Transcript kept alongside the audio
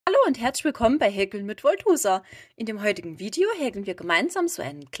Hallo und herzlich willkommen bei Häkeln mit Voltusa. In dem heutigen Video häkeln wir gemeinsam so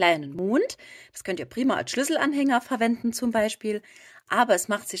einen kleinen Mond. Das könnt ihr prima als Schlüsselanhänger verwenden zum Beispiel, aber es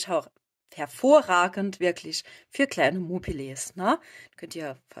macht sich auch hervorragend wirklich für kleine Mobiles. Ne? Da könnt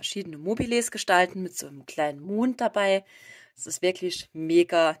ihr verschiedene Mobiles gestalten mit so einem kleinen Mond dabei. Es ist wirklich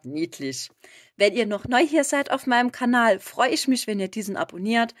mega niedlich. Wenn ihr noch neu hier seid auf meinem Kanal, freue ich mich, wenn ihr diesen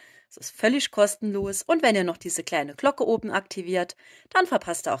abonniert. Es ist völlig kostenlos und wenn ihr noch diese kleine Glocke oben aktiviert, dann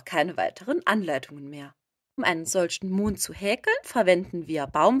verpasst ihr auch keine weiteren Anleitungen mehr. Um einen solchen Mond zu häkeln, verwenden wir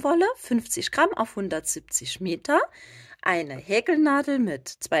Baumwolle 50 Gramm auf 170 Meter, eine Häkelnadel mit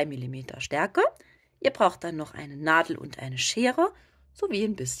 2 mm Stärke. Ihr braucht dann noch eine Nadel und eine Schere sowie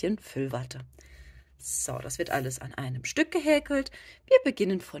ein bisschen Füllwatte. So, das wird alles an einem Stück gehäkelt. Wir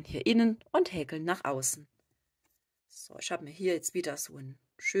beginnen von hier innen und häkeln nach außen. So, ich habe mir hier jetzt wieder so ein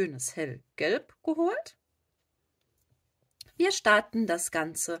schönes hellgelb geholt. Wir starten das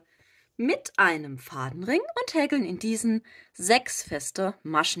Ganze mit einem Fadenring und häkeln in diesen 6 feste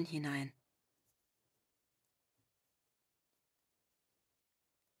Maschen hinein.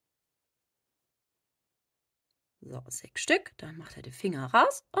 So, 6 Stück, dann macht ihr die Finger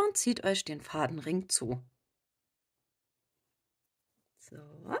raus und zieht euch den Fadenring zu. So.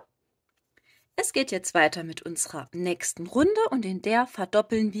 Es geht jetzt weiter mit unserer nächsten Runde und in der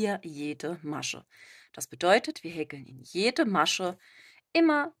verdoppeln wir jede Masche. Das bedeutet, wir häkeln in jede Masche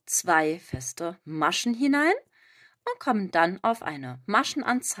immer 2 feste Maschen hinein und kommen dann auf eine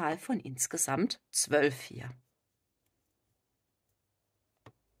Maschenanzahl von insgesamt 12 hier.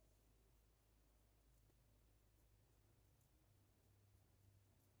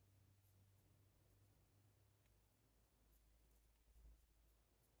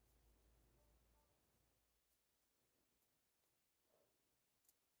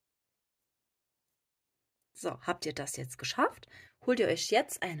 So, habt ihr das jetzt geschafft? Holt ihr euch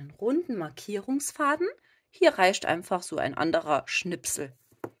jetzt einen runden Markierungsfaden. Hier reicht einfach so ein anderer Schnipsel.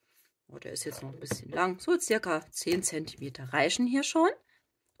 Oh, der ist jetzt noch ein bisschen lang, so circa 10 cm reichen hier schon.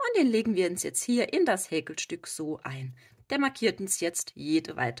 Und den legen wir uns jetzt hier in das Häkelstück so ein. Der markiert uns jetzt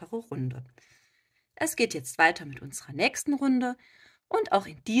jede weitere Runde. Es geht jetzt weiter mit unserer nächsten Runde und auch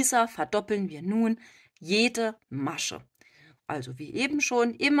in dieser verdoppeln wir nun jede Masche. Also wie eben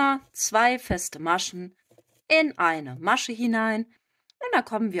schon immer 2 feste Maschen in eine Masche hinein und dann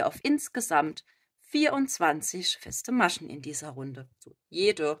kommen wir auf insgesamt 24 feste Maschen in dieser Runde. So,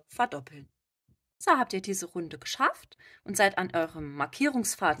 jede verdoppeln. So, habt ihr diese Runde geschafft und seid an eurem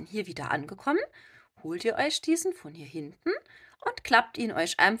Markierungsfaden hier wieder angekommen, holt ihr euch diesen von hier hinten und klappt ihn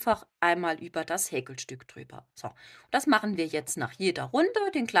euch einfach einmal über das Häkelstück drüber. So, das machen wir jetzt nach jeder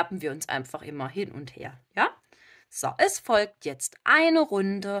Runde, den klappen wir uns einfach immer hin und her, ja? So, es folgt jetzt eine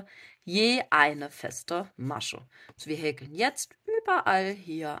Runde, je eine feste Masche. Also wir häkeln jetzt überall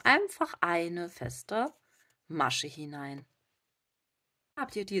hier einfach eine feste Masche hinein.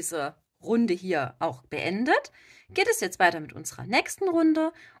 Habt ihr diese Runde hier auch beendet, geht es jetzt weiter mit unserer nächsten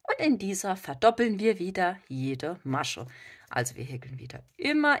Runde und in dieser verdoppeln wir wieder jede Masche. Also wir häkeln wieder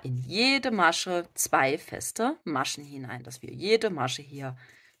immer in jede Masche 2 feste Maschen hinein, dass wir jede Masche hier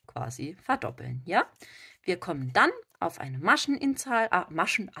quasi verdoppeln, ja? Wir kommen dann auf eine Maschenanzahl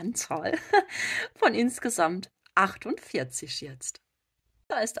von insgesamt 48 jetzt.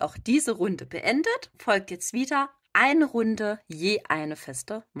 Da ist auch diese Runde beendet, folgt jetzt wieder eine Runde, je eine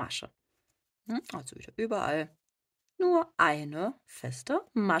feste Masche. Also wieder überall nur eine feste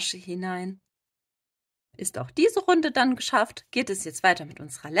Masche hinein. Ist auch diese Runde dann geschafft, geht es jetzt weiter mit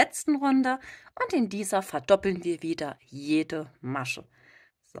unserer letzten Runde und in dieser verdoppeln wir wieder jede Masche.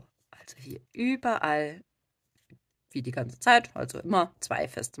 So, also hier überall wie die ganze Zeit, also immer 2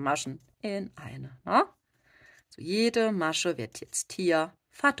 feste Maschen in eine. Ne? So, jede Masche wird jetzt hier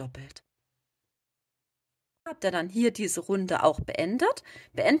verdoppelt. Habt ihr dann hier diese Runde auch beendet,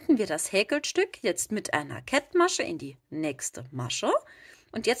 beenden wir das Häkelstück jetzt mit einer Kettmasche in die nächste Masche.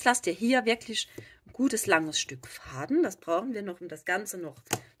 Und jetzt lasst ihr hier wirklich ein gutes langes Stück Faden. Das brauchen wir noch, um das Ganze noch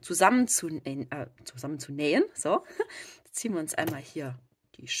zusammenzunähen. So, jetzt ziehen wir uns einmal hier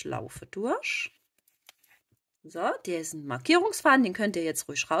die Schlaufe durch. So, diesen Markierungsfaden, den könnt ihr jetzt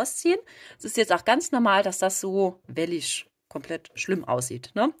ruhig rausziehen. Es ist jetzt auch ganz normal, dass das so wellig komplett schlimm aussieht.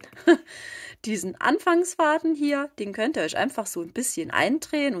 Ne? Diesen Anfangsfaden hier, den könnt ihr euch einfach so ein bisschen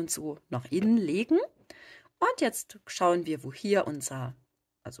eindrehen und so nach innen legen. Und jetzt schauen wir, wo hier unser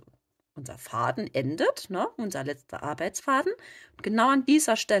Faden endet, ne? Unser letzter Arbeitsfaden. Und genau an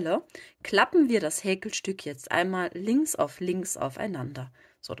dieser Stelle klappen wir das Häkelstück jetzt einmal links aufeinander,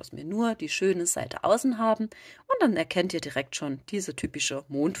 so dass wir nur die schöne Seite außen haben. Und dann erkennt ihr direkt schon diese typische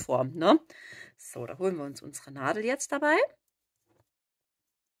Mondform. Ne? So, da holen wir uns unsere Nadel jetzt dabei.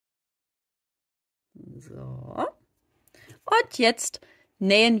 So. Und jetzt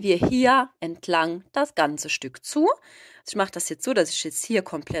nähen wir hier entlang das ganze Stück zu. Also ich mache das jetzt so, dass ich jetzt hier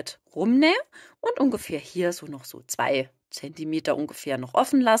komplett rumnähe und ungefähr hier so noch so 2 Zentimeter ungefähr noch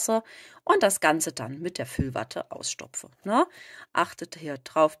offen lasse und das Ganze dann mit der Füllwatte ausstopfe. Ne? Achtet hier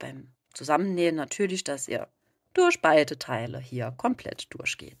drauf beim Zusammennähen natürlich, dass ihr durch beide Teile hier komplett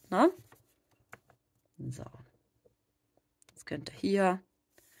durchgeht. Ne? So. Jetzt könnt ihr hier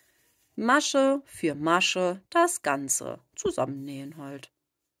Masche für Masche das Ganze zusammennähen halt.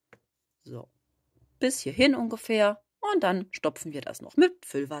 So, bis hierhin ungefähr und dann stopfen wir das noch mit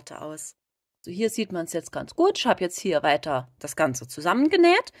Füllwatte aus. So, hier sieht man es jetzt ganz gut. Ich habe jetzt hier weiter das Ganze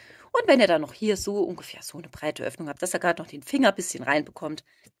zusammengenäht und wenn ihr dann noch hier so ungefähr so eine breite Öffnung habt, dass ihr gerade noch den Finger ein bisschen reinbekommt,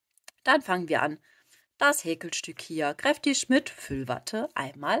 dann fangen wir an, das Häkelstück hier kräftig mit Füllwatte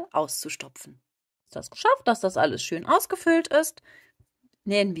einmal auszustopfen. Ist das geschafft, dass das alles schön ausgefüllt ist?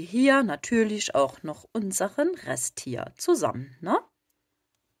 Nähen wir hier natürlich auch noch unseren Rest hier zusammen. Ne?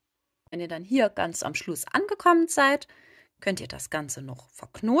 Wenn ihr dann hier ganz am Schluss angekommen seid, könnt ihr das Ganze noch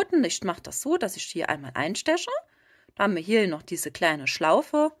verknoten. Ich mache das so, dass ich hier einmal einsteche. Da haben wir hier noch diese kleine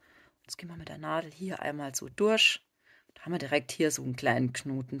Schlaufe. Jetzt gehen wir mit der Nadel hier einmal so durch. Da haben wir direkt hier so einen kleinen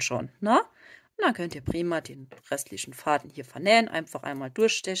Knoten schon. Ne? Und dann könnt ihr prima den restlichen Faden hier vernähen. Einfach einmal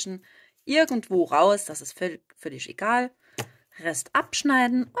durchstechen. Irgendwo raus, das ist völlig egal. Rest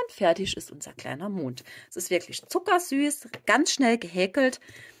abschneiden und fertig ist unser kleiner Mond. Es ist wirklich zuckersüß, ganz schnell gehäkelt,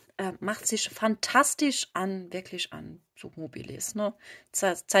 macht sich fantastisch an, wirklich an so Mobiles. Ne?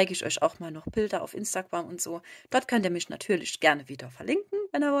 Zeige ich euch auch mal noch Bilder auf Instagram und so. Dort könnt ihr mich natürlich gerne wieder verlinken,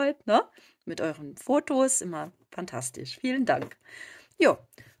 wenn ihr wollt. Ne? Mit euren Fotos, immer fantastisch. Vielen Dank. Jo,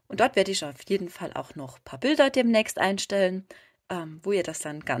 und dort werde ich auf jeden Fall auch noch ein paar Bilder demnächst einstellen, wo ihr das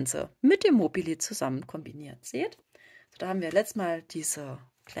dann Ganze mit dem Mobile zusammen kombiniert seht. Da haben wir letztes Mal diese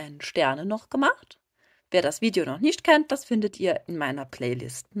kleinen Sterne noch gemacht. Wer das Video noch nicht kennt, das findet ihr in meiner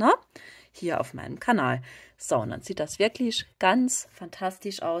Playlist, ne? Hier auf meinem Kanal. So, und dann sieht das wirklich ganz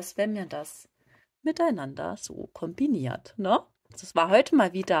fantastisch aus, wenn man das miteinander so kombiniert, ne? Das war heute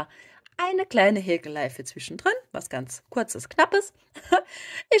mal wieder eine kleine Häkelei für zwischendrin, was ganz kurzes, knappes.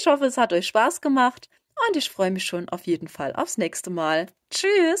 Ich hoffe, es hat euch Spaß gemacht und ich freue mich schon auf jeden Fall aufs nächste Mal.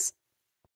 Tschüss!